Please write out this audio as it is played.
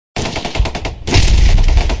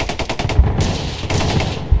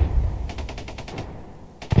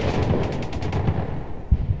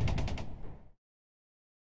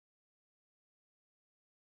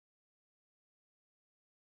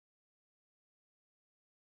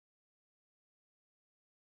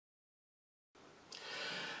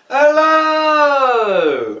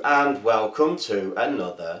Hello and welcome to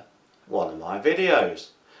another one of my videos.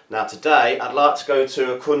 Now today I'd like to go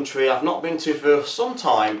to a country I've not been to for some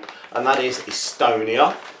time, and that is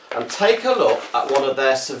Estonia, and take a look at one of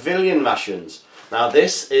their civilian rations. Now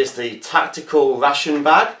this is the tactical ration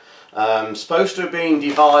bag, supposed to have been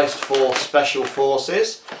devised for special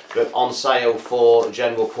forces but on sale for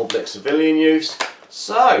general public civilian use.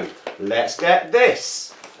 So let's get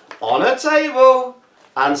this on a table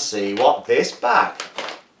and see what this bag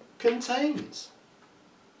contains.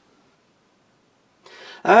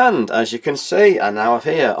 And as you can see, I now have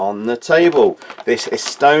here on the table this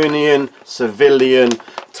Estonian civilian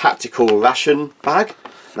tactical ration bag.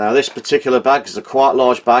 Now this particular bag is a quite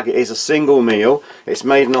large bag. It is a single meal. It's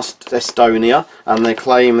made in Estonia, and they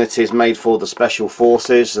claim that it is made for the special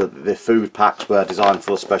forces. The food packs were designed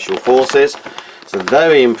for special forces. It's a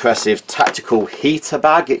very impressive tactical heater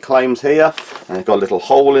bag, it claims here, and it's got a little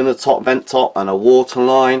hole in the top, vent top, and a water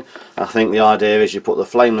line. I think the idea is you put the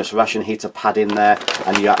flameless ration heater pad in there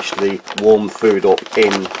and you actually warm food up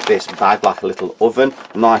in this bag like a little oven.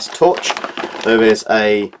 Nice touch. There is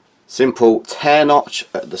a simple tear notch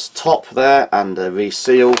at the top there and a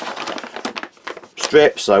reseal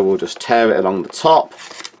strip, so we'll just tear it along the top.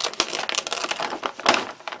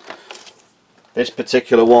 This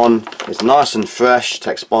particular one is nice and fresh. It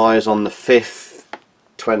expires on the 5th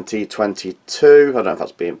 2022. I don't know if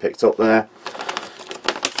that's being picked up there.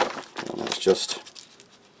 Let's just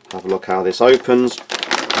have a look how this opens.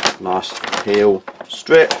 Nice peel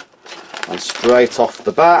strip, and straight off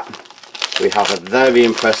the bat we have a very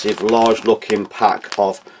impressive large looking pack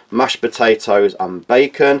of mashed potatoes and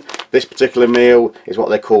bacon. This particular meal is what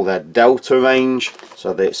they call their Delta range,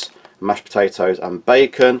 so this mashed potatoes and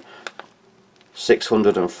bacon,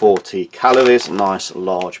 640 calories, nice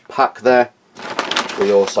large pack there.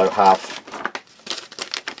 We also have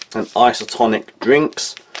an isotonic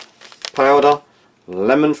drinks powder,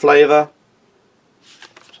 lemon flavour,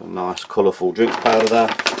 so nice colourful drink powder there.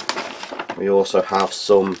 We also have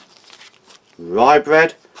some rye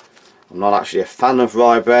bread. I'm not actually a fan of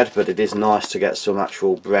rye bread, but it is nice to get some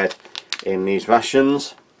actual bread in these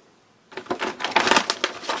rations.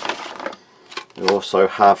 We also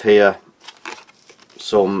have here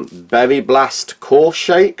some Berry Blast Core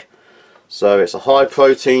Shake. So it's a high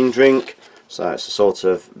protein drink, so it's a sort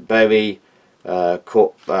of berry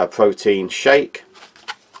protein shake.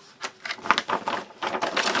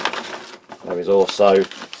 There is also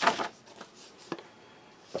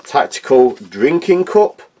a tactical drinking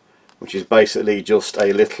cup, which is basically just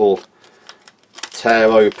a little tear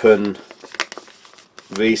open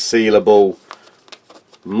resealable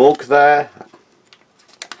mug there.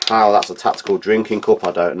 How that's a tactical drinking cup,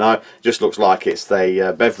 I don't know. It just looks like it's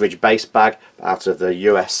the beverage base bag out of the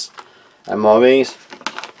US MREs.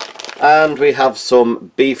 And we have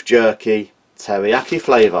some beef jerky teriyaki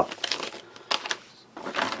flavour.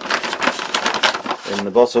 In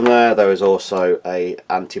the bottom there is also a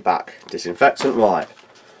anti-bac disinfectant wipe.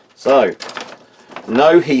 So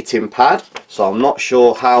no heating pad, so I'm not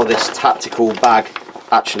sure how this tactical bag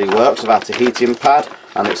actually works without a heating pad.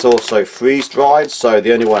 And it's also freeze dried, so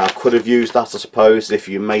the only way I could have used that, I suppose, is if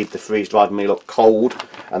you made the freeze dried meal up cold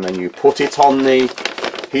and then you put it on the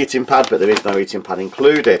heating pad, but there is no heating pad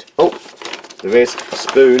included. Oh, there is a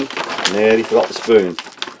spoon. Nearly forgot the spoon.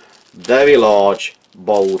 Very large,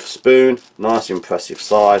 bold spoon. Nice impressive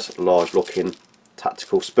size, large looking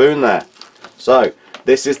tactical spoon there. So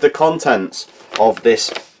this is the contents of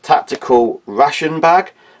this tactical ration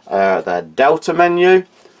bag, their Delta menu.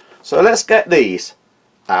 So let's get these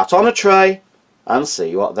out on a tray and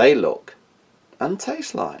see what they look and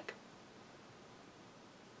taste like.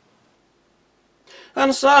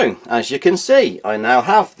 And so, as you can see, I now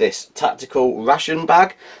have this tactical ration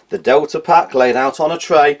bag, the Delta pack, laid out on a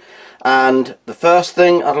tray, and the first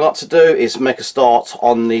thing I'd like to do is make a start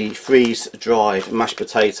on the freeze-dried mashed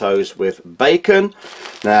potatoes with bacon.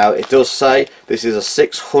 Now it does say this is a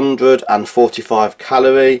 645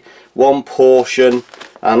 calorie, one portion,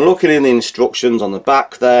 and looking in the instructions on the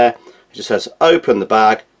back there, it just says open the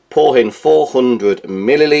bag, pour in 400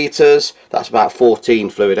 millilitres, that's about 14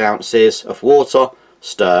 fluid ounces of water,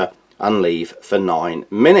 stir and leave for 9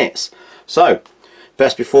 minutes. So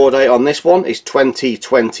best before date on this one is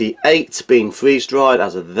 2028, being freeze dried,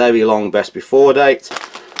 has a very long best before date.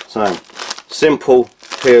 So simple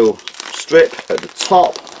peel strip at the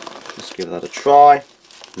top, let's give that a try.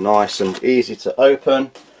 Nice and easy to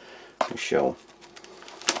open. We shall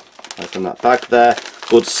open that bag there.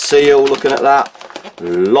 Good seal, looking at that.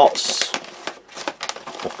 Lots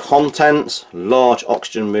of contents. Large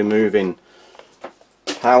oxygen removing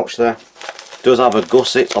pouch there. does have a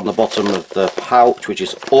gusset on the bottom of the pouch, which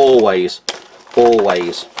is always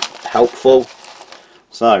helpful.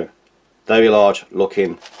 So very large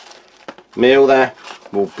looking meal there.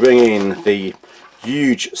 We'll bring in the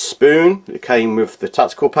huge spoon that came with the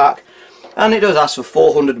tactical pack, and it does ask for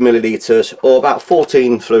 400 millilitres or about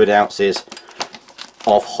 14 fluid ounces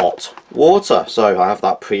of hot water. So I have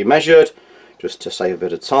that pre-measured just to save a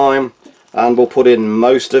bit of time, and we'll put in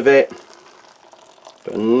most of it,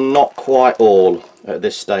 but not quite all at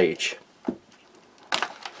this stage.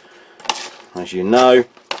 As you know,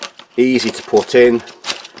 easy to put in,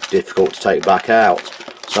 difficult to take back out.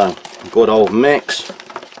 So good old mix.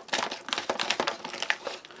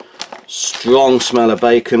 Strong smell of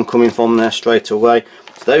bacon coming from there straight away.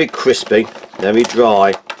 It's very crispy, very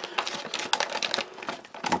dry.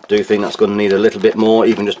 I do think that's going to need a little bit more,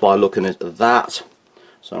 even just by looking at that.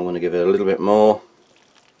 So I'm going to give it a little bit more.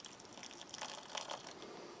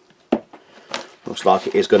 Looks like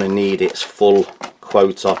it is going to need its full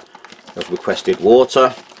quota of requested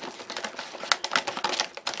water.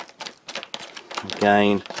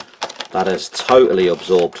 Again, that has totally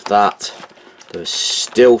absorbed that. There's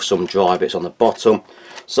still some dry bits on the bottom,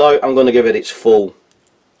 so I'm going to give it its full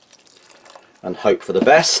and hope for the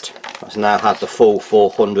best. That's now had the full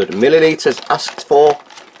 400 millilitres asked for.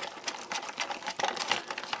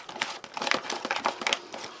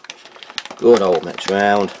 Good old mix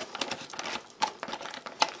round.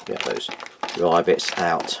 Get those dry bits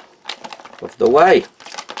out of the way.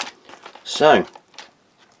 So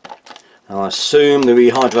I assume the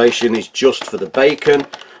rehydration is just for the bacon,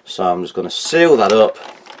 so I'm just going to seal that up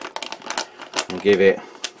and give it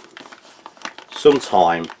some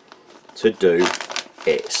time to do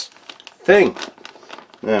its thing.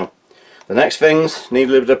 Now the next things need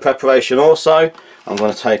a little bit of preparation also. I'm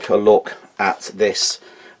going to take a look at this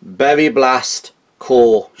Berry Blast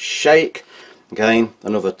Core Shake. Again,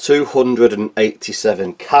 another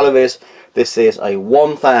 287 calories. This is a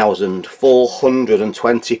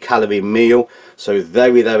 1,420 calorie meal, so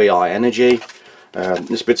very high energy.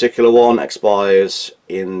 This particular one expires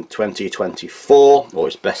in 2024, or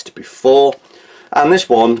it's best before, and this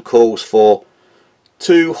one calls for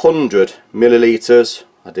 200 millilitres.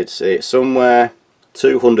 I did see it somewhere.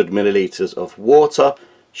 200 millilitres of water.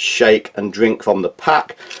 Shake and drink from the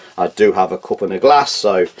pack. I do have a cup and a glass,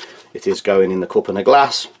 so it is going in the cup and a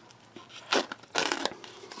glass.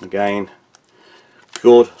 Again,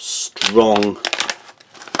 good strong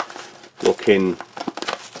looking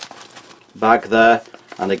bag there,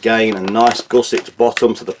 and again a nice gusset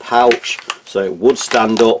bottom to the pouch, so it would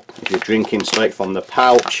stand up if you're drinking straight from the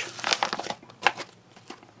pouch.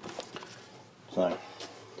 So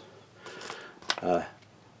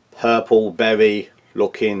purple berry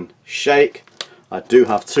looking shake. I do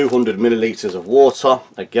have 200 millilitres of water,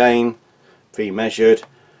 again pre-measured.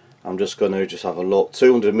 I'm just going to have a look.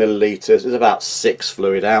 200 millilitres is about 6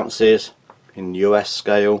 fluid ounces in US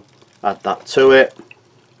scale. Add that to it.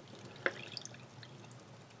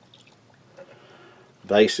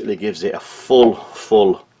 Basically gives it a full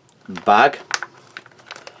bag.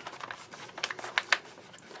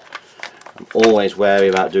 I'm always wary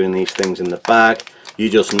about doing these things in the bag. You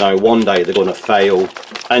just know one day they're going to fail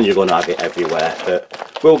and you're going to have it everywhere,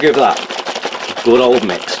 but we'll give that a good old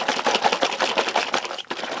mix.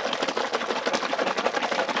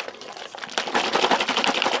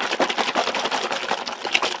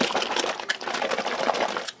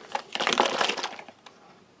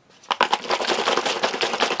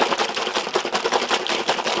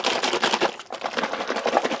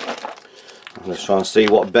 Let's try and see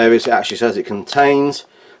what berries it actually says it contains.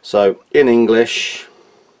 So in English,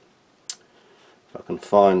 if I can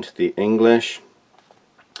find the English,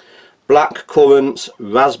 black currant,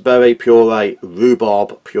 raspberry puree,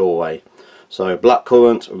 rhubarb puree. So black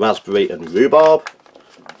currant, raspberry and rhubarb.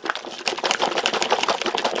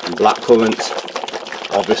 And black currant,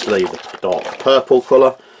 obviously the dark purple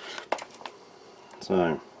colour.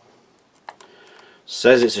 So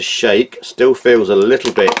says it's a shake, still feels a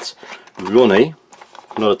little bit runny,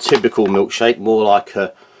 not a typical milkshake, more like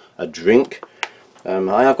a drink.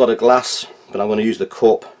 I have got a glass, but I'm going to use the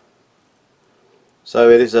cup.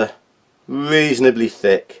 So it is a reasonably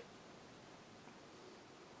thick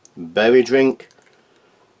berry drink.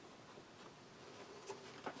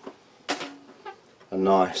 A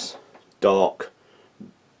nice dark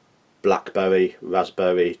blackberry,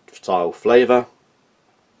 raspberry style flavour,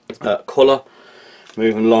 colour.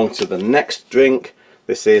 Moving along to the next drink.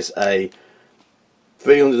 This is a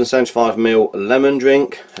 375ml lemon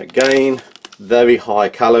drink. Again, very high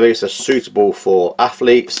calories, so suitable for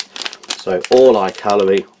athletes. So all high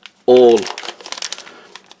calorie, all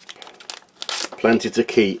plenty to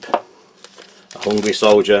keep. A hungry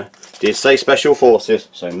soldier. Did say special forces,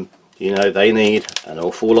 so you know they need an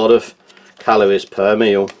awful lot of calories per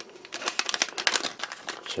meal.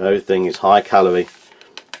 So everything is high calorie.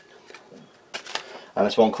 And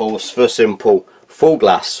this one calls for simple full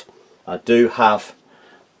glass. I do have,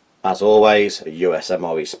 as always, a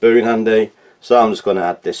USMRE spoon handy, so I'm just going to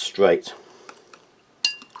add this straight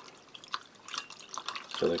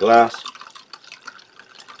to the glass.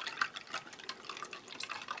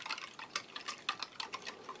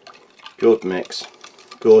 Good mix,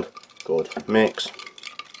 good mix.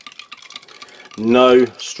 No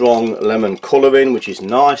strong lemon colouring, which is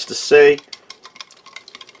nice to see.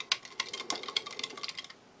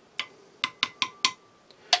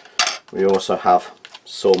 We also have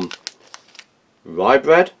some rye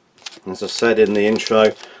bread. As I said in the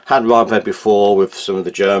intro, had rye bread before with some of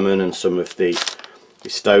the German and some of the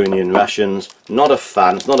Estonian rations. Not a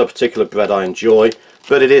fan, it's not a particular bread I enjoy,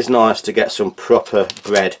 but it is nice to get some proper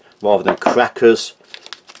bread rather than crackers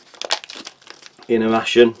in a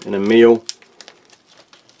ration, in a meal.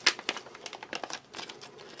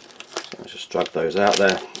 So let's just drag those out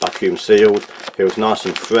there, vacuum sealed. Feels nice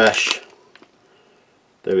and fresh.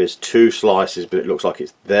 There is 2 slices, but it looks like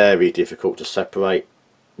it's very difficult to separate.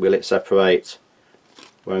 Will it separate?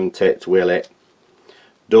 Won't it? Will it?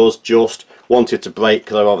 Does just want it to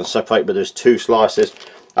break rather than separate, but there's 2 slices.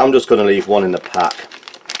 I'm just going to leave one in the pack.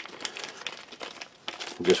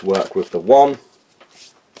 Just work with the one.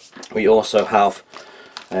 We also have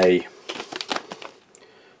a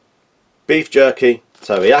beef jerky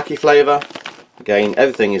teriyaki flavour. Again,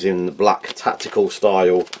 everything is in the black tactical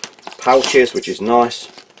style pouches, which is nice.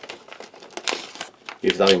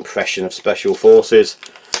 Gives that impression of special forces.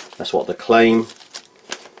 That's what they claim.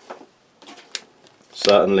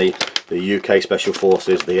 Certainly the UK special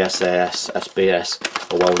forces, the SAS,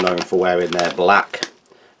 SBS, are well known for wearing their black.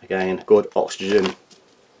 Again, good oxygen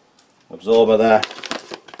absorber there.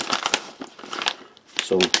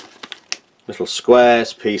 Some little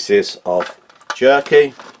squares, pieces of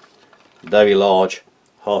jerky. Very large,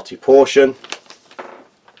 hearty portion.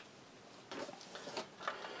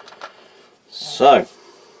 So, I'm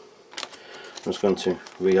just going to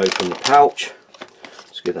reopen the pouch.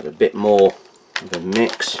 Let's give that a bit more of a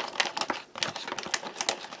mix.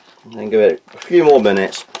 And then give it a few more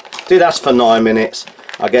minutes. Did ask for 9 minutes.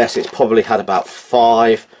 I guess it's probably had about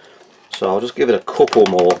 5. So I'll just give it a couple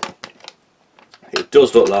more. It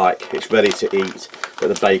does look like it's ready to eat,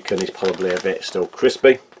 but the bacon is probably a bit still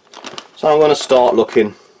crispy. So I'm going to start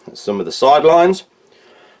looking at some of the sidelines.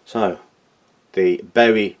 So the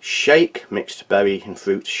berry shake, mixed berry and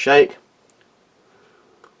fruit shake.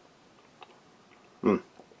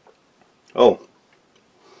 Oh,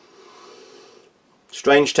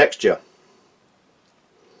 strange texture.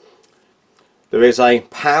 There is a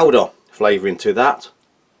powder flavouring to that.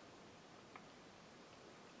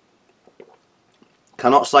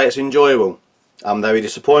 Cannot say it's enjoyable. I'm very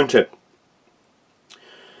disappointed.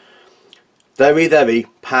 Very, very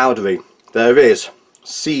powdery. There is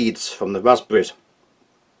seeds from the raspberries.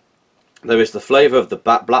 There is the flavour of the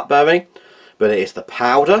blackberry, but it is the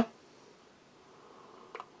powder.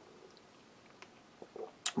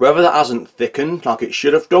 Whether that hasn't thickened like it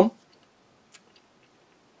should have done.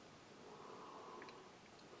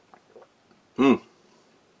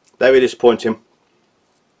 Very disappointing.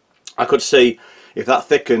 I could see if that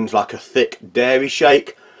thickened like a thick dairy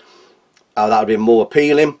shake, that would be more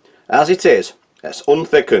appealing. As it is, it's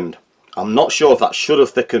unthickened. I'm not sure if that should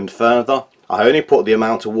have thickened further. I only put the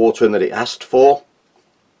amount of water in that it asked for.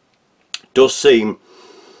 Does seem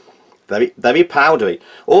very, very powdery,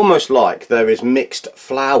 almost like there is mixed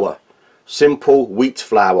flour, simple wheat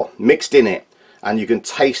flour mixed in it, and you can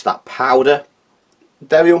taste that powder.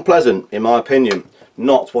 Very unpleasant in my opinion.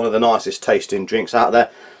 Not one of the nicest tasting drinks out there.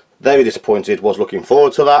 Very disappointed, was looking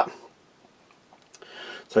forward to that.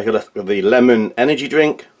 Take a look at the lemon energy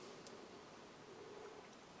drink.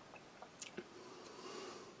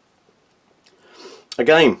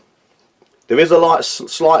 Again, there is a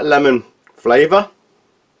slight lemon flavour.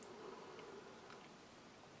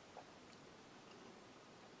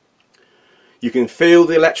 You can feel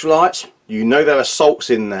the electrolytes. You know there are salts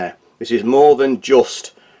in there. This is more than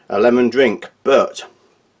just a lemon drink, but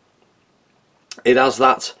it has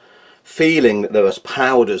that feeling that there was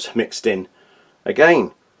powders mixed in.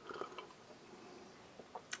 Again,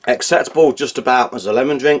 acceptable just about as a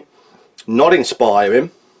lemon drink. Not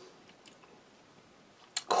inspiring.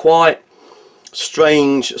 Quite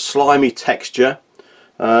strange, slimy texture.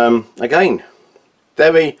 Again,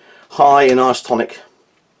 very high in isotonic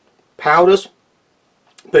powders,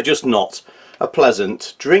 but just not a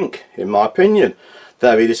pleasant drink, in my opinion.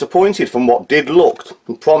 Very disappointed from what did look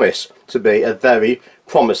and promise to be a very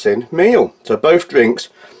promising meal. So both drinks,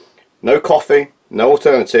 no coffee, no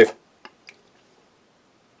alternative.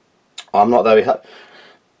 I'm not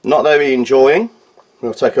very enjoying.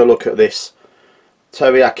 We'll take a look at this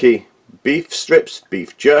teriyaki beef strips,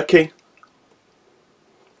 beef jerky.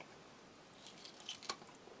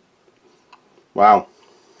 Wow.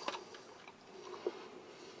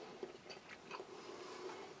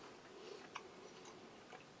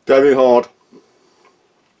 Very hard.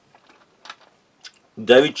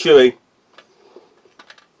 Very chewy.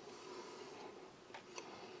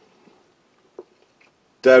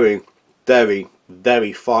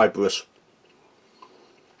 Very fibrous.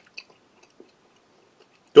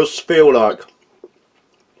 Does feel like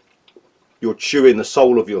you're chewing the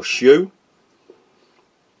sole of your shoe.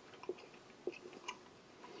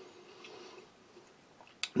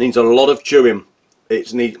 Needs a lot of chewing.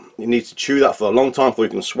 You need to chew that for a long time before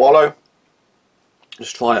you can swallow.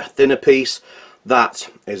 Just try a thinner piece. That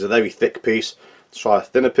is a very thick piece. Let's try a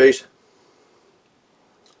thinner piece.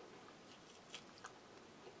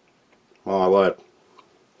 My word.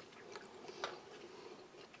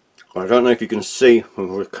 I don't know if you can see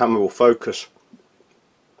when the camera will focus.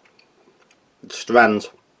 The strands.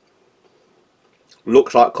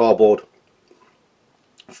 Looks like cardboard.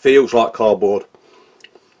 Feels like cardboard.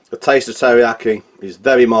 The taste of teriyaki is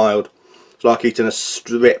very mild. It's like eating a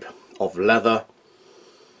strip of leather.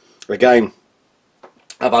 Again,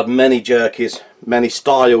 I've had many jerkies, many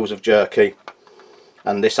styles of jerky,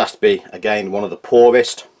 and this has to be, again, one of the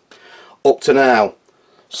poorest. Up to now,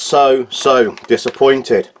 so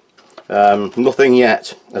disappointed. Nothing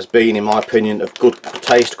yet has been, in my opinion, of good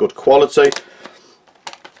taste, good quality.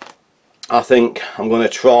 I think I'm going to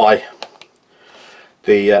try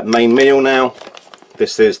the main meal now.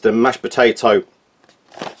 This is the mashed potato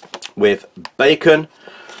with bacon.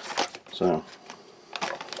 So,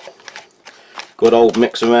 good old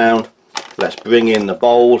mix around. Let's bring in the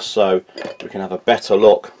bowl so we can have a better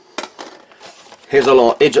look. Here's a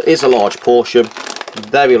large portion,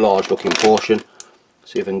 very large looking portion.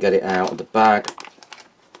 See if I can get it out of the bag.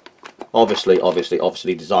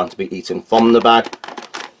 Obviously designed to be eaten from the bag.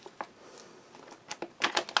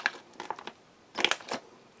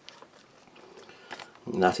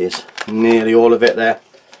 And that is nearly all of it there.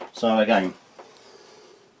 So again,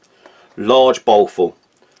 large bowlful,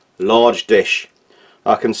 large dish.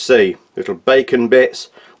 I can see little bacon bits,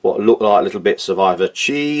 what look like little bits of either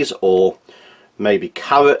cheese or maybe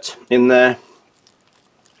carrot in there.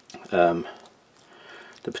 The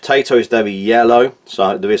potato is very yellow,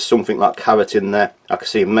 so there is something like carrot in there. I can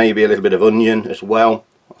see maybe a little bit of onion as well.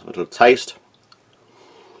 A little taste.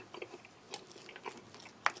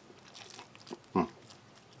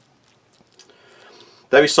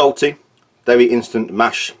 Very salty, very instant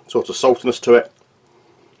mash sort of saltiness to it.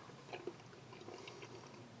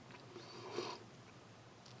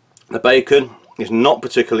 The bacon is not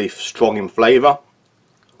particularly strong in flavour.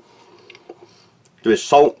 There is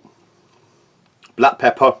salt, black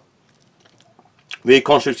pepper,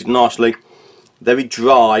 reconstituted nicely, very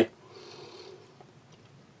dry.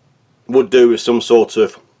 Would do with some sort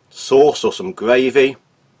of sauce or some gravy.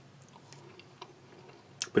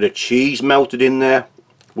 Bit of cheese melted in there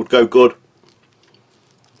would go good.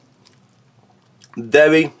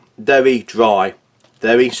 Very dry,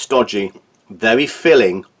 very stodgy, very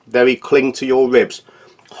filling, very cling to your ribs.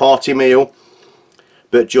 Hearty meal,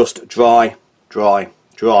 but just dry.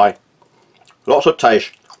 Lots of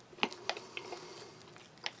taste,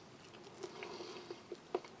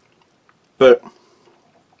 but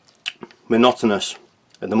monotonous.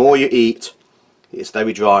 And the more you eat, it's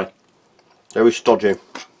very dry, very stodgy.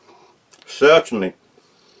 Certainly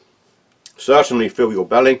fill your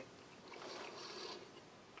belly.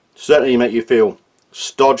 Certainly make you feel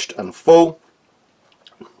stodged and full.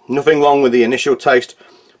 Nothing wrong with the initial taste,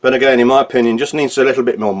 but again, in my opinion, just needs a little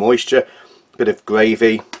bit more moisture. A bit of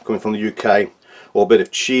gravy coming from the UK, or a bit of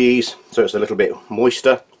cheese, so it's a little bit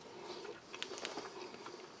moister.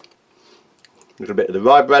 A little bit of the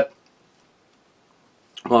rye bread.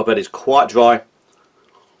 Rye bread is quite dry.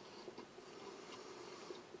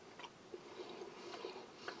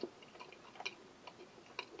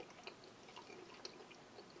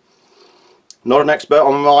 Not an expert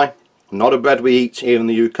on rye, not a bread we eat here in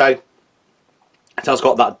the UK. It has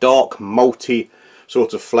got that dark, malty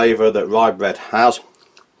sort of flavour that rye bread has.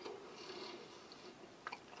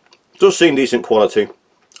 Does seem decent quality.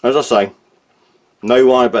 As I say, no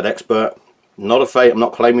rye bread expert, not a fate, I'm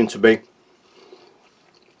not claiming to be.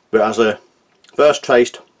 But as a first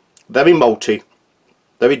taste, very malty,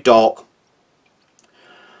 very dark,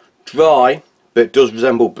 dry, but it does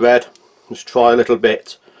resemble bread. Let's try a little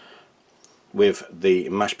bit with the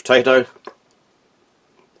mashed potato.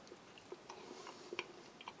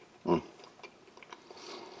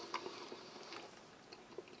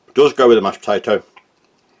 Does go with the mashed potato.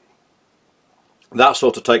 That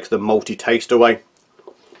sort of takes the malty taste away,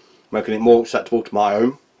 making it more acceptable to my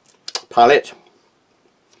own palate.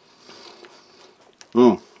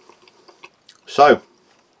 So,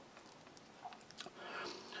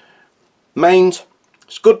 mains,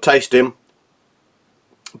 it's good tasting,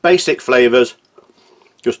 basic flavours,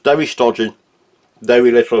 just very stodgy,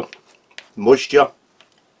 very little moisture.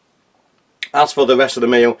 As for the rest of the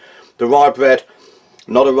meal, the rye bread,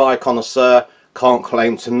 not a rye connoisseur, can't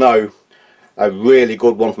claim to know a really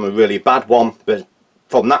good one from a really bad one, but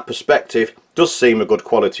from that perspective does seem a good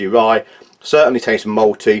quality rye. Certainly tastes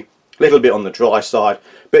malty, a little bit on the dry side,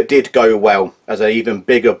 but did go well as an even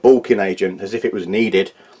bigger bulking agent, as if it was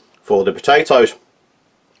needed for the potatoes.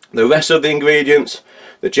 The rest of the ingredients,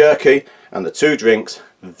 the jerky and the 2 drinks,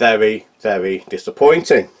 very, very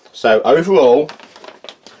disappointing. So overall,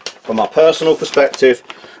 from my personal perspective,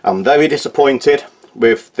 I'm very disappointed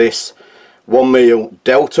with this 1 meal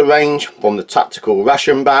Delta range from the tactical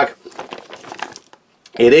ration bag.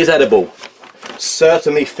 It is edible,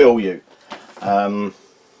 certainly fill you.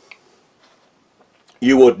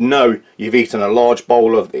 You would know you've eaten a large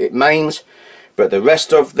bowl of it mains, but the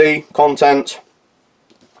rest of the content,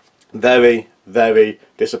 very, very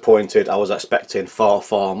disappointed. I was expecting far,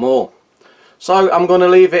 far more. So I'm going to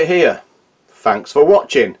leave it here. Thanks for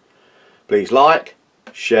watching. Please like,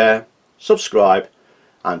 share, subscribe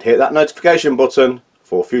and hit that notification button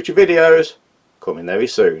for future videos coming very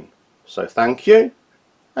soon. So thank you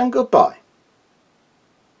and goodbye.